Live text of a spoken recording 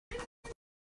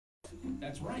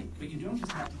That's right, but you don't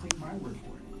just have to take my word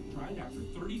for it. Try it out for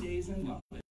 30 days and love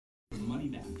it. Money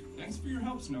back. Thanks for your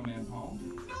help, Snowman Paul.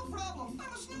 No problem.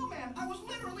 I'm a snowman. I was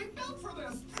literally built for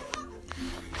this.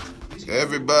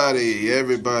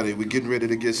 Everybody, we're getting ready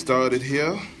to get started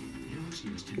here.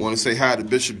 Want to say hi to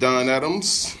Bishop Don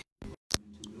Adams.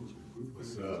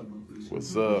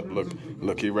 What's up?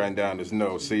 Look, he ran down his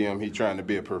nose. See him? He trying to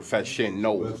be a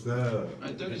professional. What's up? All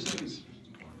right, 30 seconds.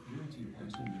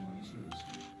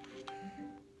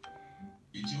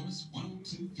 Rejoice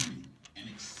 102.3, an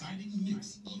exciting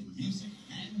mix of music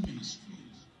and ministry.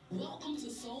 Welcome to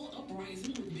Soul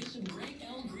Uprising with Bishop Gregg,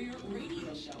 l.Greer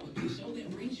radio show, the show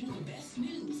that brings you the best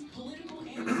news, political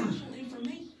and social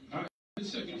information. All right, 30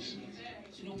 seconds.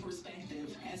 National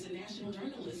perspective. As a national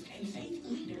journalist and faith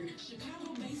leader,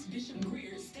 Chicago-based Bishop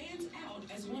Greer stands out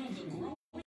as one of the growing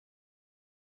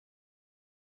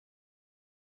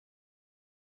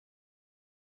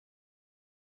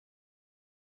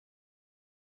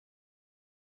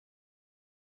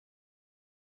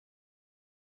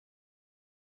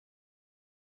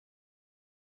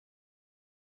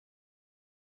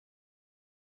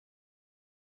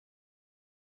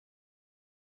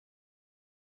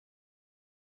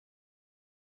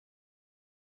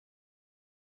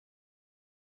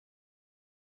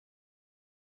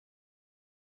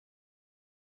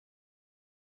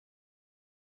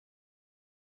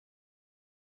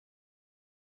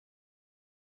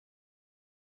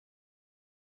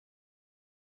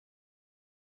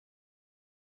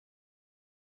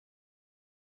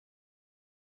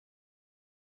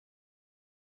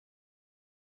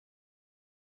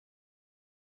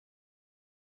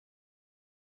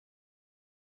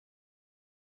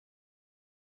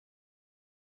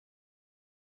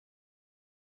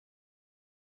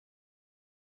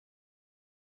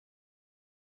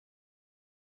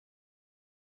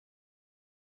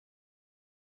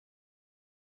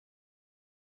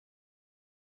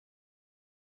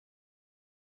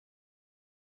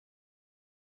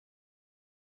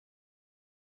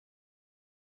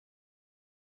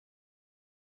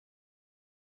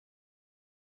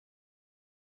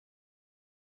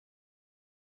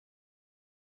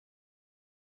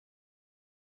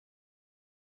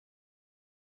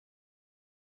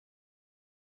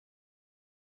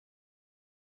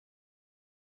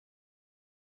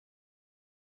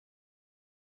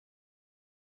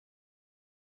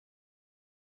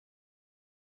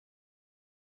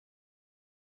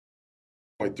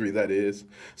That is.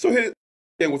 So here,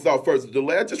 and without further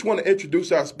delay, I just want to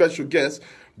introduce our special guest,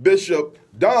 Bishop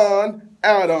Don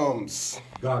Adams.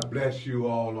 God bless you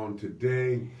all on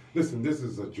today. Listen, this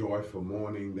is a joyful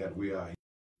morning that we are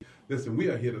here. Listen, we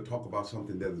are here to talk about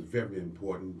something that is very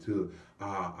important to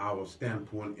our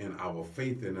standpoint and our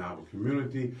faith in our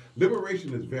community.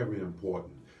 Liberation is very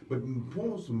important. But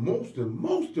most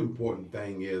important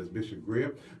thing is, Bishop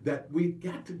Greer, that we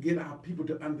got to get our people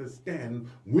to understand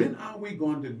when are we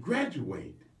going to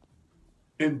graduate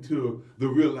into the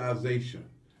realization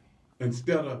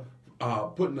instead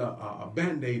of putting a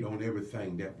Band-Aid on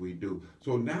everything that we do.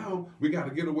 So now we got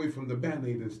to get away from the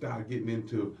Band-Aid and start getting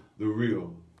into the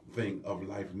real thing of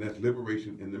life, and that's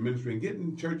liberation in the ministry and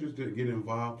getting churches to get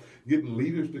involved, getting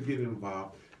leaders to get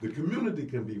involved. The community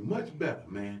can be much better,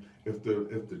 man, if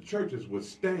the churches would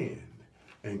stand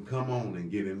and come on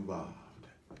and get involved.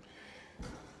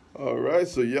 All right,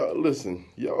 so y'all listen.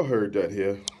 Y'all heard that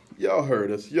here. Y'all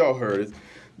heard us. Y'all heard it.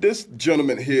 This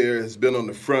gentleman here has been on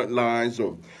the front lines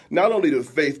of not only the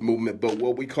faith movement, but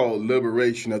what we call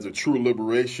liberation as a true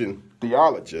liberation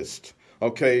theologist.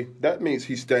 Okay, that means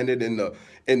he's standing in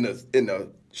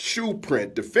the shoe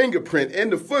print, the fingerprint,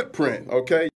 and the footprint.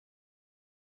 Okay.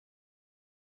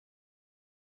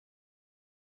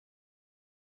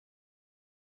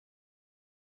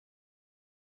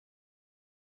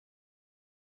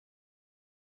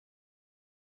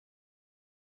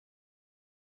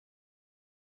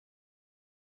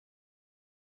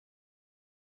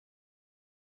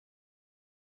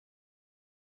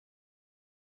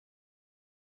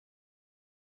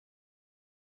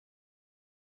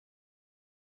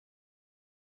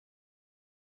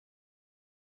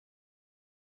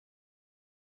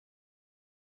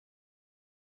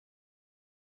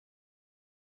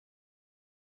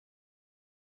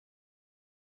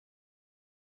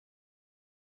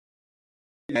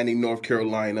 North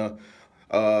Carolina,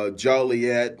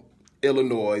 Joliet,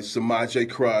 Illinois, Samaje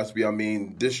Crosby. I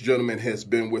mean, this gentleman has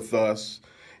been with us,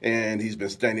 and he's been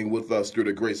standing with us through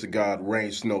the grace of God,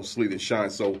 rain, snow, sleet, and shine.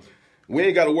 So we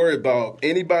ain't got to worry about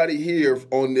anybody here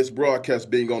on this broadcast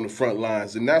being on the front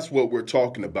lines, and that's what we're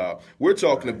talking about. We're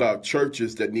talking about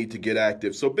churches that need to get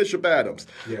active. So, Bishop Adams,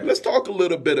 let's talk a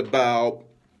little bit about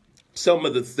some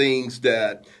of the things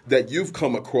that you've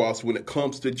come across when it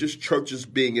comes to just churches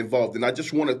being involved. And I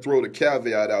just want to throw the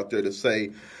caveat out there to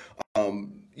say,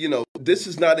 this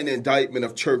is not an indictment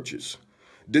of churches.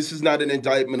 This is not an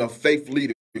indictment of faith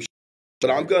leadership. But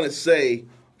I'm going to say,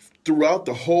 throughout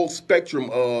the whole spectrum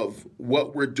of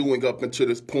what we're doing up until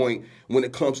this point, when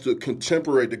it comes to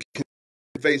the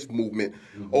faith movement,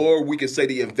 or we could say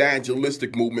the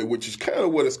evangelistic movement, which is kind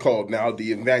of what it's called now,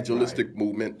 the evangelistic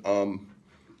movement,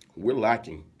 we're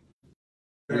lacking.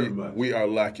 Very much. We are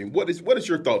lacking. What is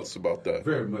your thoughts about that?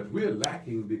 Very much. We're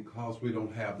lacking because we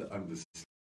don't have the understanding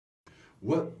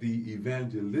what the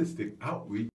evangelistic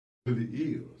outreach really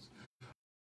is.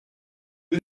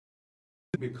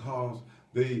 Because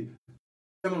they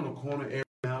stand on the corner every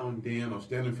now and then, or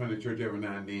stand in front of the church every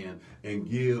now and then and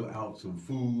give out some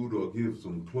food or give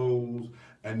some clothes,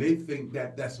 and they think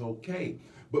that that's okay.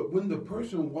 But when the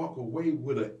person walk away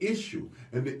with an issue,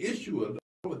 and the issue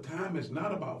all the time is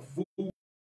not about food,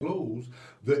 clothes,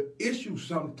 the issue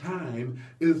sometimes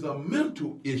is a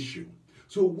mental issue.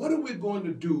 So what are we going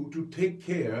to do to take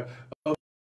care of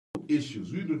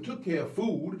issues? You done took care of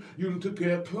food, you done took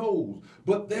care of clothes,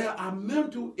 but there are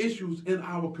mental issues in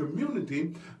our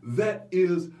community that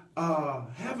is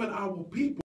having our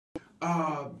people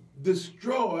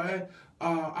destroy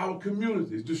our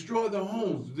communities, destroy the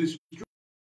homes, destroy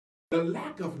the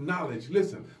lack of knowledge.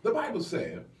 Listen, the Bible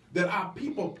says that our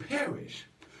people perish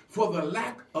for the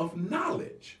lack of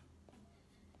knowledge.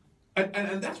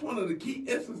 And that's one of the key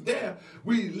issues there.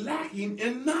 We're lacking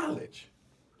in knowledge.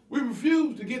 We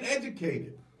refuse to get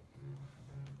educated.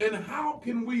 And how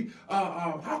can we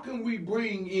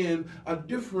bring in a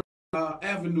different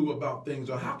avenue about things,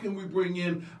 or how can we bring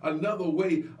in another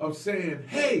way of saying,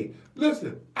 hey,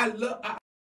 listen,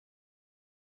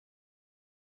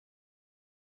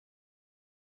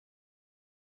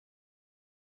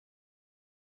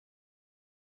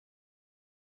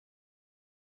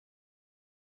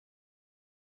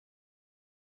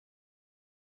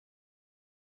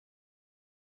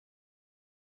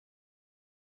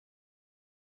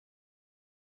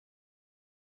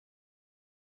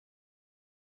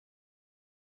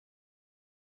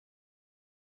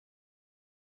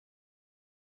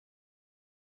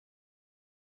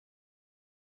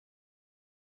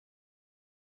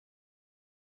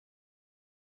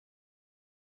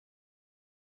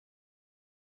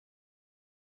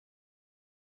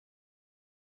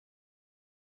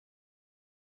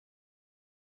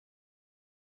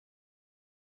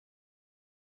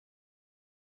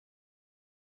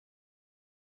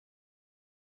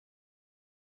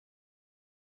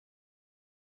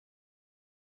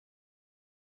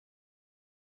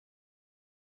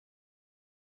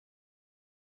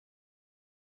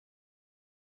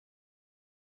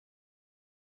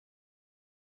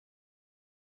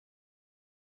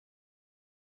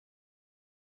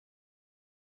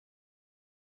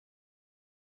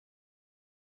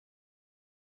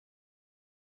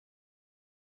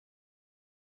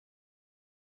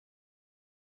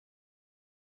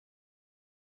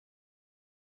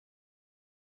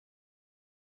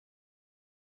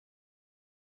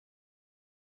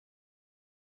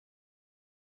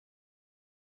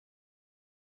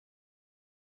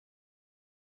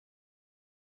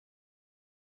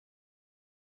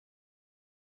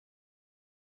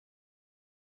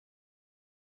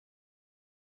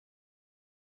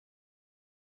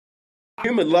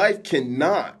 Human life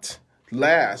cannot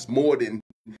last more than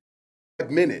 5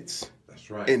 minutes.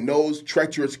 That's right. In those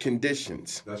treacherous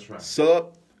conditions. That's right.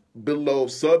 Below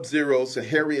sub-zero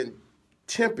Saharan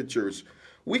temperatures.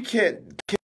 We can't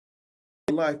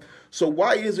life. So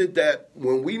why is it that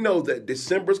when we know that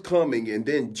December's coming and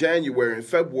then January and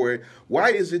February, why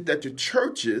is it that the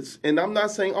churches, and I'm not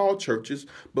saying all churches,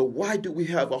 but why do we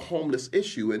have a homeless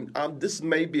issue? And this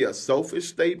may be a selfish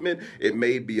statement. It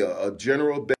may be a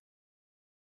general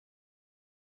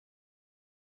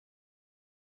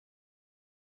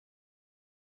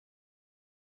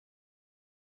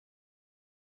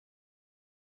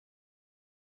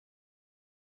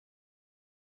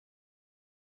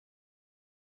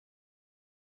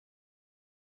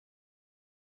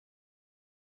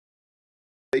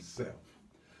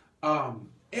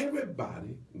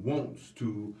Everybody wants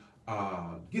to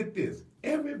get this.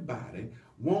 Everybody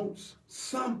wants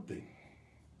something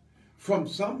from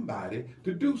somebody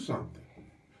to do something.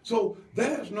 So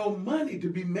there's no money to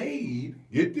be made,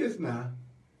 get this now,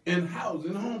 in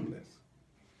housing homeless.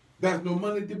 There's no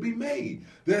money to be made.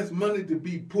 There's money to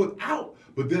be put out,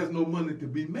 but there's no money to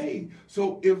be made.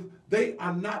 So if they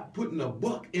are not putting a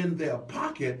buck in their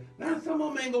pocket, now some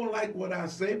of them ain't gonna like what I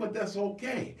say, but that's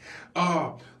okay.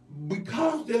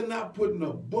 because they're not putting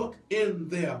a buck in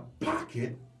their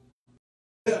pocket,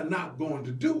 they're not going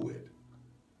to do it.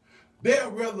 They'd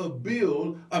rather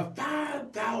build a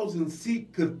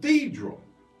 5,000-seat cathedral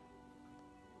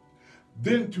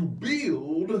than to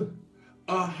build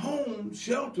a home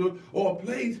shelter or a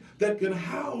place that can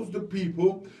house the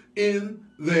people in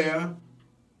there.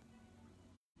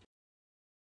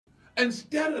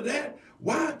 Instead of that,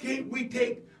 why can't we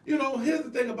take, here's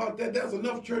the thing about that. There's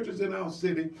enough churches in our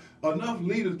city, enough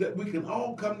leaders that we can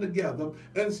all come together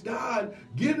and start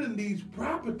getting these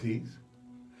properties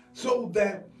so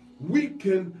that we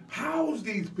can house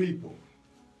these people.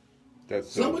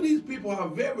 Some of these people are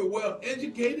very well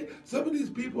educated. Some of these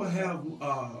people have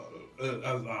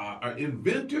are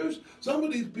inventors. Some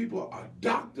of these people are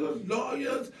doctors,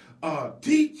 lawyers,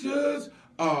 teachers,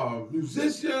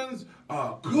 musicians,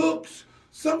 cooks.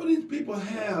 Some of these people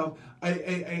have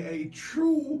a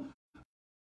true.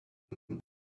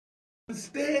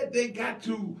 Instead, they got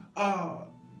to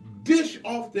dish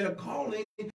off their calling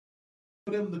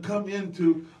for them to come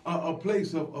into a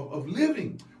place of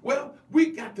living. Well,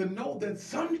 we got to know that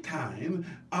sometime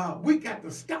we got to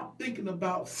stop thinking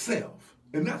about self.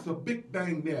 And that's a big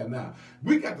thing there now.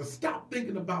 We got to stop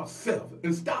thinking about self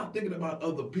and start thinking about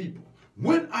other people.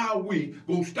 When are we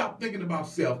going to stop thinking about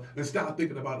self and start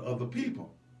thinking about other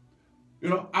people?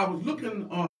 I was looking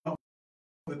on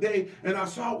the day and I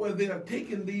saw where they are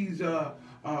taking these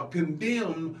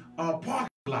condemned parking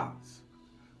lots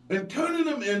and turning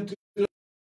them into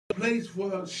a place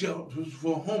for shelters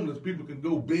for homeless people can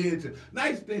go, beds and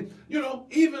nice things,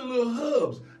 even little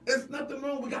hubs. There's nothing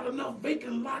wrong. We got enough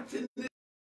vacant lots in there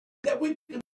that we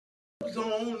can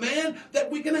that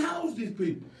we can house these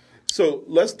people. So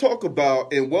let's talk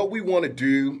about, and what we want to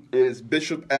do is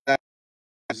Bishop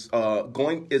is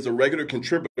is a regular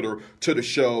contributor to the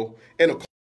show and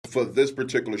for this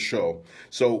particular show.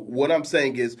 So what I'm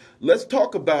saying is, let's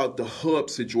talk about the hub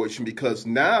situation, because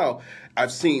now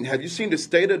have you seen the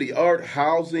state-of-the-art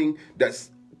housing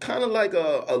that's kind of like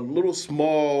a little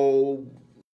small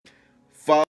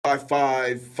 5 by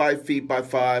 5, 5 feet by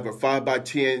 5 or 5 by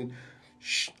 10,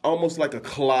 almost like a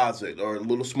closet or a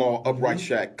little small upright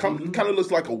shack. Kind of looks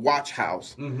like a watch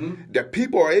house that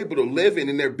people are able to live in,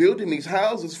 and they're building these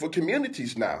houses for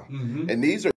communities now. And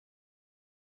these are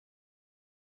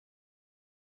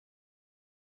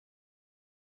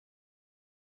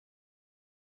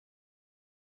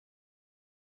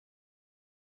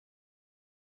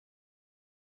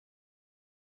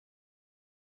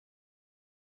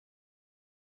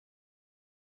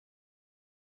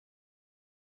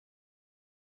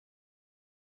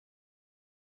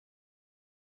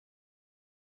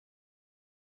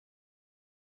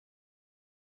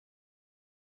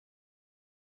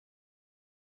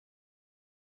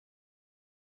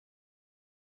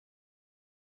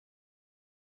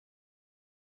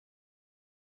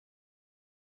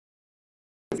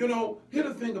Here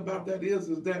the thing about that is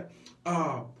that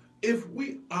if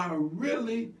we are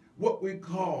really what we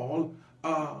call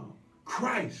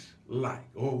Christ-like,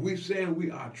 or we're saying we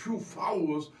are true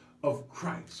followers of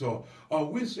Christ, or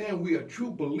we're saying we are true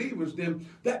believers, then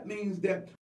that means that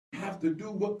we have to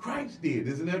do what Christ did.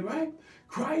 Isn't that right?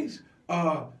 Christ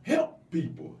helped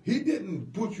people. He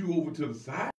didn't put you over to the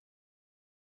side.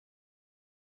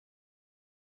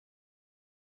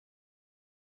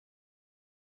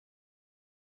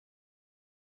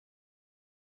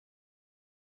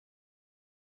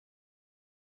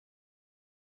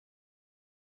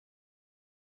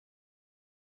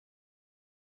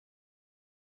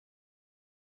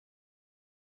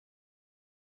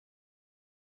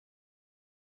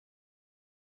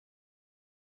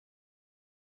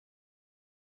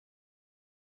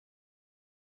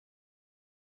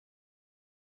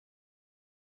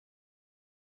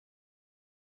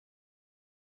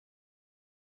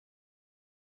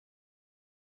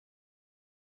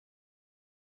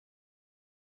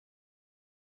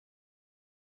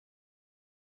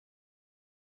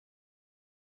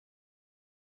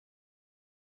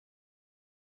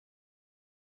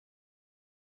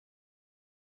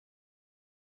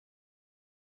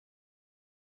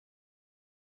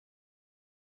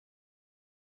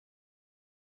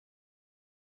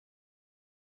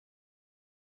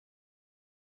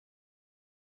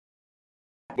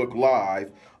 Facebook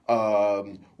Live,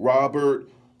 Robert,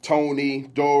 Tony,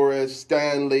 Doris,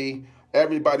 Stanley,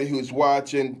 everybody who's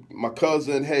watching, my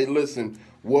cousin, hey, listen,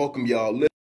 welcome y'all.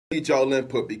 Let's need y'all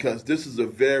input, because this is a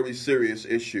very serious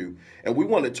issue, and we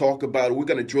want to talk about it. We're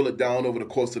going to drill it down over the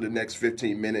course of the next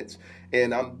 15 minutes,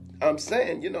 and I'm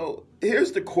saying,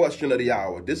 here's the question of the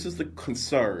hour. This is the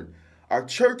concern. Our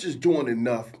church is doing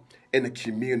enough in the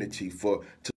community to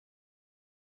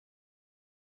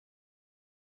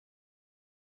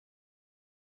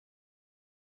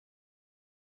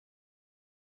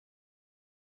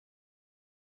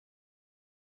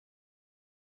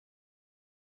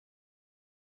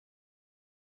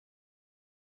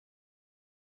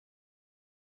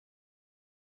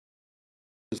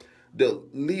the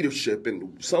leadership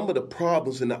and some of the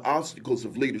problems and the obstacles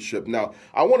of leadership. Now,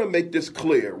 I want to make this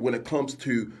clear when it comes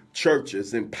to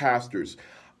churches and pastors.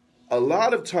 A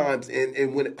lot of times,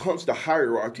 and when it comes to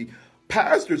hierarchy,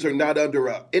 pastors are not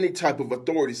under any type of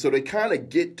authority, so they kind of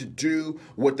get to do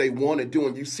what they want to do.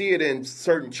 And you see it in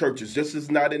certain churches. This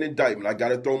is not an indictment. I got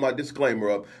to throw my disclaimer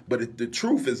up, but the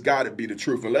truth has got to be the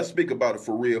truth. And let's speak about it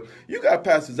for real. You got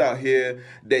pastors out here,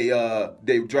 they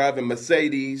driving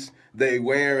Mercedes, they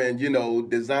wearing,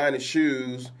 designer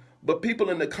shoes, but people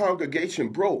in the congregation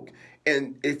broke.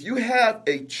 And if you have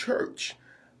a church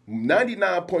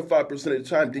 99.5% of the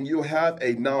time, then you'll have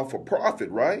a non-for-profit,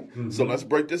 right? Mm-hmm. So let's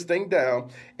break this thing down.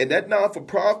 And that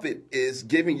non-for-profit is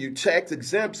giving you tax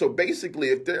exempt. So basically,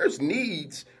 if there's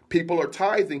needs, people are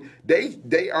tithing,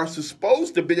 they are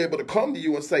supposed to be able to come to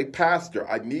you and say, Pastor,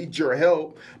 I need your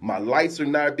help. My lights are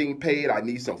not being paid. I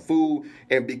need some food.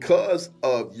 And because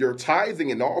of your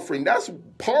tithing and offering, that's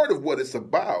part of what it's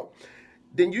about.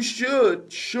 Then you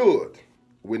should.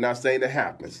 We're not saying it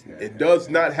happens. It does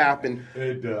not happen.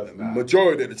 It does not.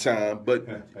 Majority of the time, but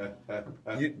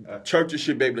churches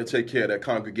should be able to take care of their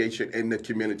congregation and the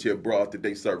community abroad that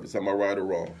they service. Am I right or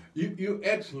wrong? You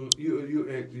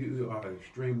are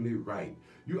extremely right.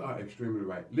 You are extremely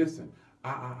right. Listen,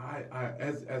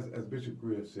 as Bishop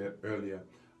Greer said earlier,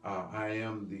 I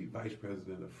am the Vice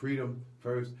President of Freedom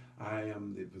First. I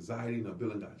am the Presiding of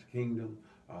Building God's Kingdom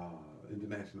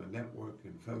International Network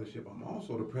and Fellowship. I'm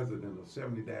also the president of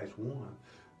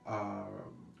 70-1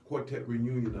 Quartet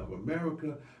Reunion of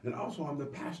America, and also I'm the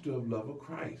pastor of Love of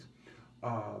Christ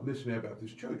Missionary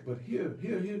Baptist Church. But here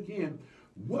again,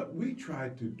 what we try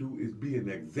to do is be an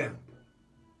example.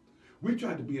 We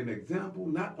try to be an example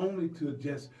not only to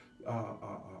just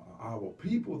our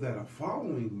people that are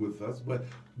following with us, but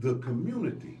the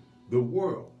community, the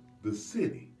world, the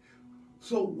city.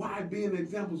 So why being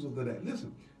examples of that?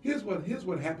 Listen, here's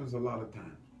what happens a lot of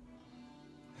times.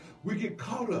 We get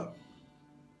caught up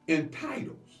in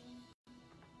titles.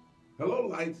 Hello,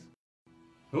 lights.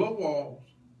 Hello, walls.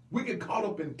 We get caught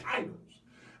up in titles,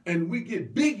 and we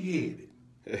get big-headed.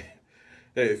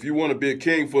 Hey, if you want to be a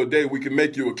king for a day, we can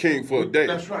make you a king for a day.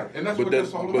 That's right, and that's what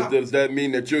that's all about. But does that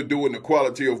mean that you're doing the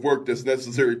quality of work that's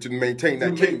necessary to maintain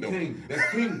that kingdom?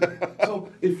 That kingdom.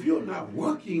 So if you're not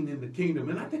working in the kingdom,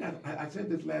 and I think I said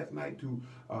this last night to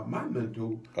my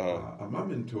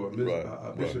mentor,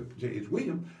 Bishop J.H.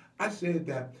 Williams, I said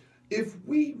that if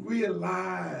we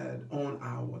relied on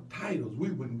our titles,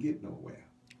 we wouldn't get nowhere.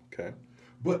 Okay.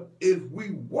 But if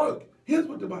we work, here's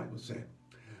what the Bible said.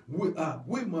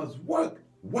 We must work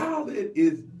while it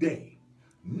is day.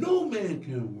 No man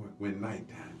can work when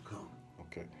nighttime comes.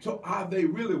 Okay. So are they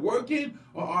really working,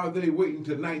 or are they waiting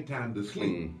till nighttime to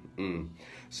sleep?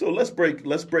 So let's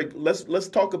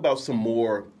talk about some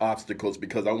more obstacles,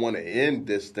 because I want to end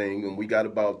this thing, and we got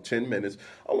about 10 minutes.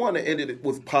 I want to end it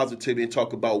with positivity and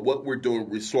talk about what we're doing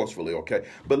resourcefully, okay?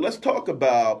 But let's talk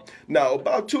about, now,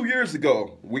 about 2 years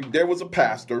ago, there was a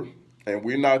pastor. And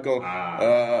we're not going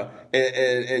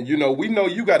and we know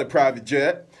you got a private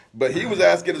jet, but he was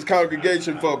asking his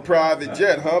congregation for a private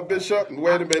jet, huh, Bishop?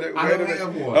 Wait a minute.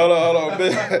 Hold on.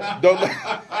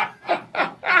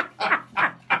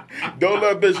 Don't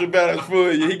let Bishop Balance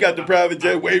fool you. He got the private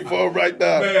jet waiting for him right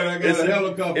now. Man, I got a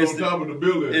helicopter on top of the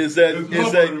building. It's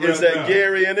at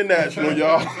Gary International,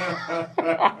 y'all.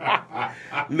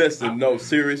 Listen, no,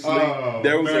 seriously.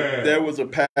 There was a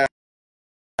pastor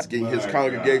asking his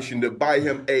congregation to buy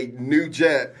him a new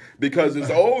jet because his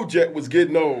old jet was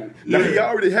getting old. Now, he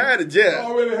already had a jet.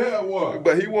 Already had one.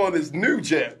 But he wanted his new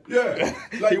jet. Yeah.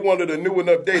 He wanted a new and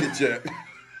updated jet.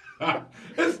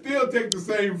 It still takes the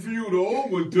same fuel the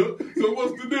old one took. So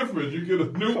what's the difference? You get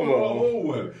a new one or an old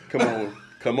one.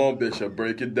 Come on, Bishop.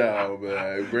 Break it down,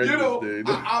 man. Break this thing.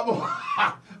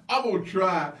 I'm going to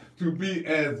try to be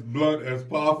as blunt as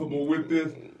possible with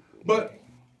this. But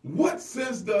what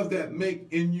sense does that make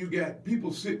in you got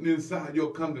people sitting inside your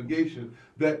congregation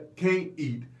that can't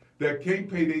eat, that can't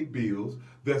pay their bills,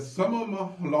 that some of them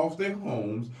have lost their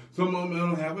homes, some of them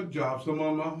don't have a job, some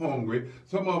of them are hungry,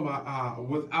 some of them are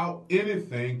without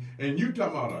anything, and you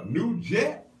talking about a new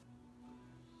jet?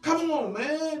 Come on,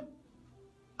 man.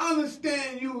 I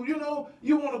understand you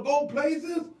want to go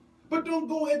places, but don't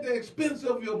go at the expense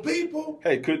of your people.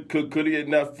 Hey, could he have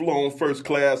not flown first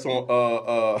class on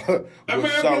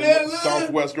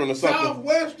Southwestern or something?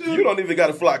 Southwestern? You don't even got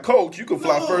to fly coach. You can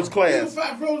fly first class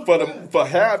for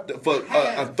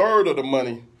a third of the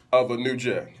money of a new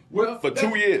jet. Well, for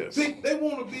 2 years. See, they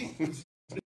want to be.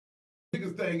 The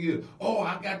biggest thing is,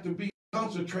 I got to be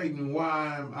concentrating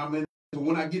while I'm in So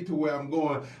when I get to where I'm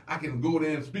going, I can go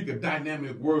there and speak a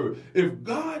dynamic word. If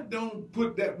God don't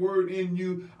put that word in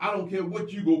you, I don't care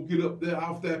what you go get up there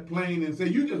off that plane and say,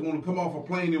 you just want to come off a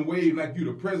plane and wave like you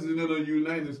the president of the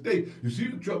United States. You see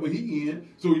the trouble he in,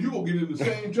 so you gonna get in the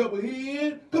same trouble he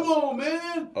in? Come on,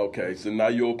 man. Okay, so now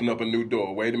you open up a new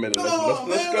door. Wait a minute. Let's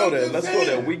man, go there. I'm Let's just go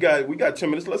there. saying. We got 10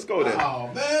 minutes. Let's go there.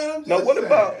 Oh, man, I'm just Now what saying.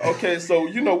 about, okay, so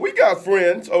we got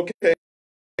friends, okay,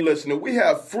 listening. We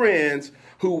have friends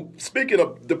who, speaking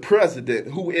of the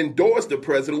president, who endorsed the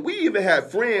president. We even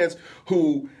have friends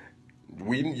who,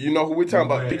 you know who we're talking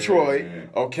about, Detroit,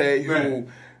 okay, who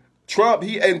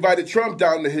he invited Trump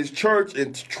down to his church,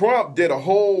 and Trump did a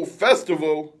whole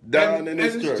festival down in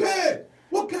his church. Ted,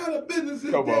 what kind of business is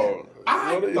Come that? on.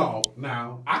 I thought,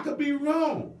 now, I could be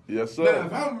wrong. Yes, sir. Now,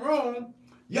 if I'm wrong,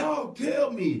 y'all tell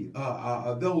me,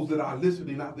 those that are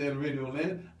listening out there in radio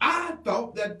land, I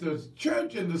thought that the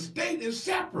church and the state is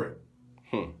separate.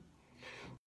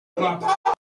 Well, I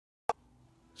thought,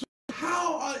 so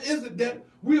how is it that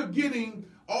we're getting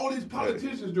all these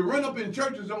politicians to run up in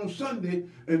churches on Sunday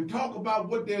and talk about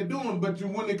what they're doing, but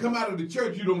when they come out of the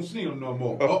church, you don't see them no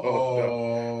more? Hold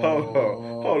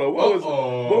on.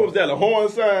 What was that? A horn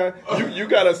sign? You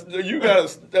gotta.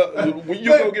 When you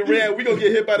gonna get ran, we gonna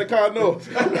get hit by the car. No.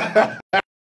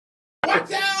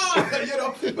 Watch out! You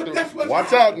know, but that's what's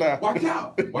Watch out now. Watch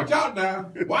out! Watch out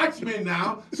now! Watch me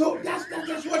now! So that's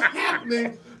what's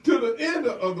happening to the end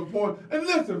of the point. And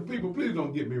listen, people, please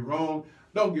don't get me wrong.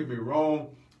 Don't get me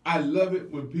wrong. I love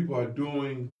it when people are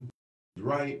doing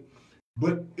right,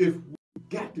 but if we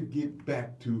got to get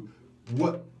back to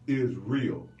what is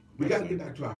real, we got to get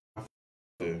back to our.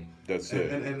 Yeah, that's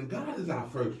it. And God is our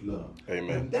first love.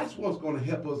 Amen. And that's what's going to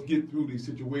help us get through these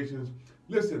situations.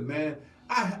 Listen, man,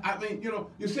 I mean,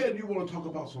 you said you want to talk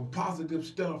about some positive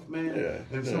stuff, man,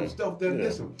 and some stuff that,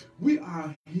 listen, we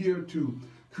are here to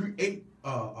create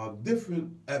a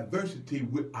different adversity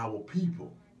with our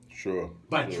people. Sure.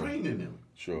 By training them.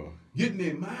 Sure. Getting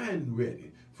their mind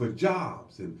ready for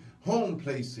jobs and home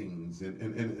placings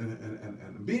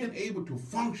and being able to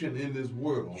function in this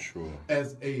world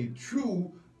as a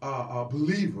true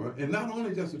believer, and not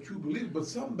only just a true believer, but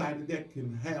somebody that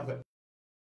can have a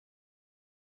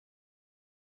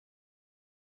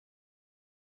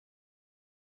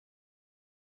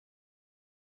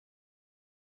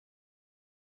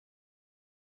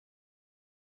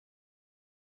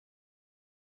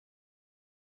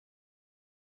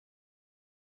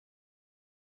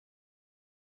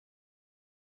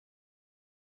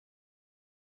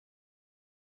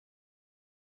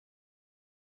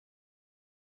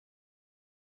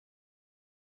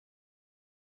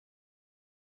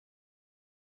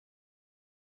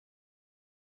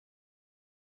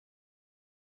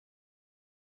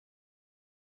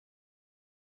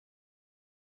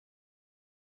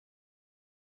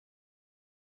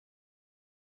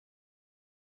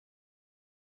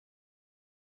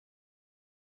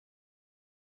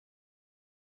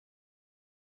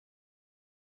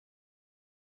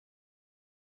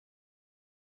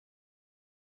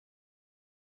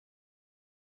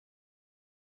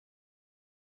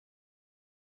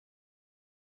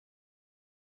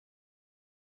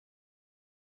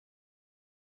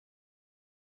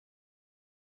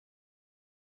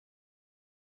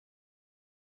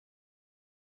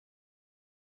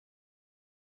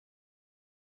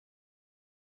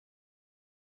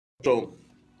So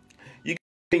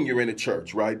you're in a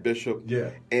church, right, Bishop?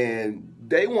 Yeah. And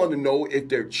they want to know if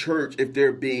their church, if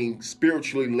they're being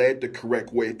spiritually led the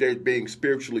correct way, if they're being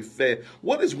spiritually fed.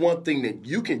 What is one thing that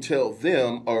you can tell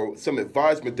them, or some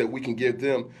advisement that we can give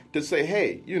them to say,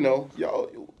 hey,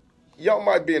 y'all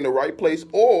might be in the right place,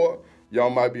 or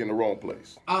y'all might be in the wrong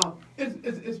place?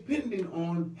 It's pending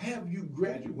on, have you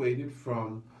graduated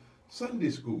from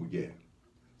Sunday school yet?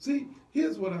 See,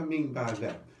 here's what I mean by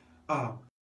that.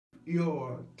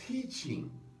 Your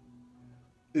teaching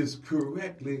is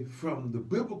correctly from the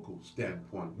biblical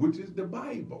standpoint, which is the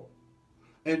Bible,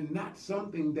 and not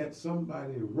something that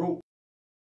somebody wrote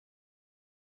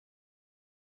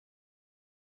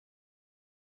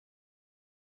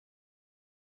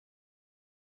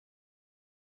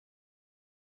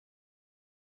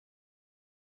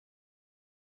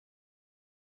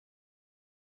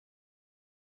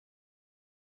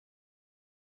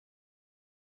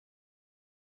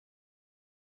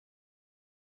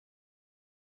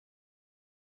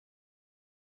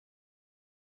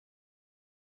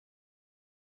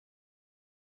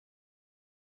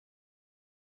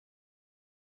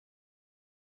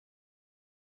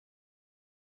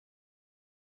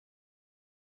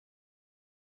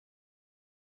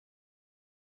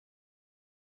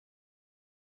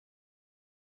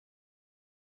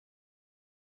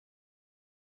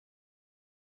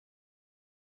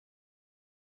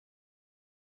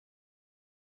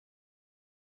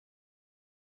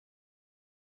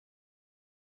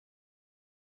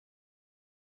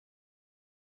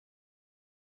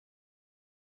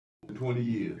 20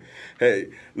 years. Hey,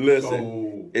 listen,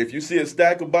 So, if you see a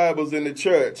stack of Bibles in the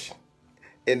church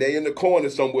and they in the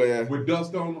corner somewhere with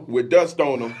dust on them? with dust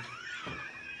on them,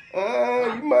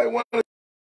 you might want to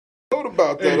note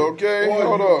about that, okay?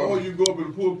 Hold on. Or you go up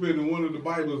in the pulpit and one of the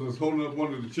Bibles is holding up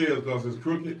one of the chairs because it's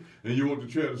crooked and you want the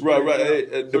chair to straighten Right. out.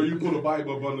 Hey, So you put a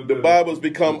Bible up under the Bibles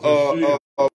become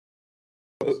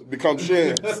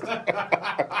shins.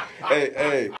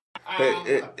 hey,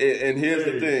 and here's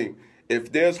the thing.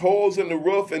 If there's holes in the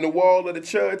roof and the wall of the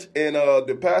church and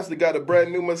the pastor got a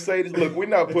brand new Mercedes, look, we're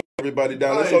not putting everybody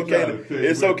down.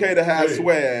 It's okay to have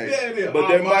swag. But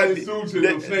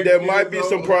there might be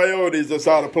some priorities that's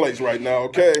out of place right now,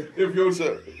 okay?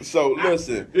 So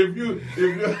listen. If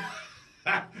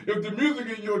the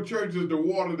music in your church is the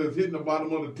water that's hitting the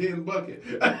bottom of the tin bucket,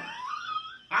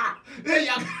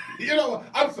 you know,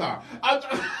 I'm sorry.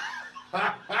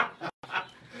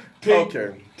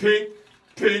 Tink.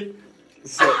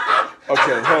 So,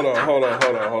 okay, hold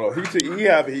on.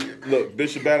 Look,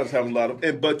 Bishop Adams having a lot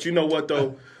of, but you know what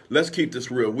though? Let's keep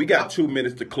this real. We got 2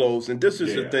 minutes to close, and this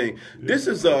is the thing. This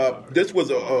was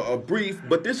a brief,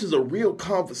 but this is a real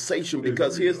conversation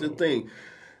because here's the thing.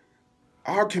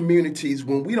 Our communities,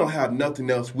 when we don't have nothing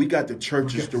else, we got the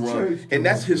churches to run. And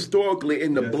that's historically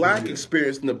in the black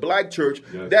experience, in the black church,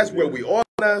 that's where we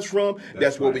organize from.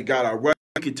 That's where we got our rights.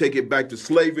 We can take it back to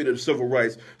slavery, to civil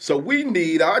rights. So we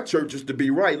need our churches to be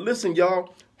right. Listen,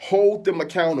 y'all, hold them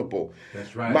accountable.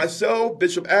 That's right. Myself,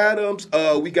 Bishop Adams,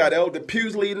 we got Elder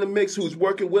Pewsley in the mix who's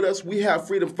working with us. We have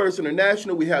Freedom First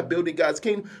International. We have Building God's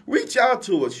Kingdom. Reach out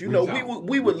to us.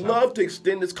 We would love to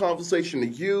extend this conversation to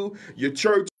you, your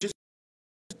church,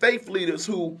 faith leaders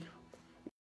who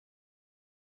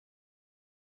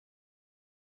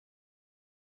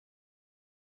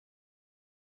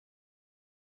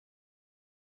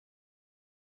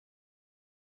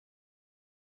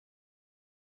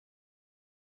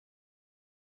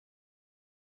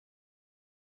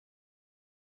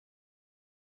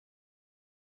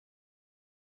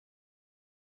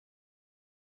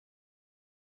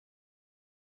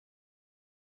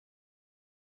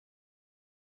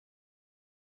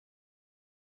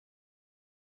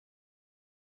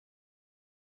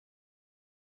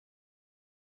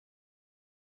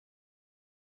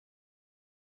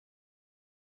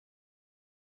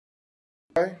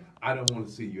I don't want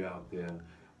to see you out there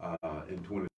in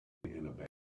 20.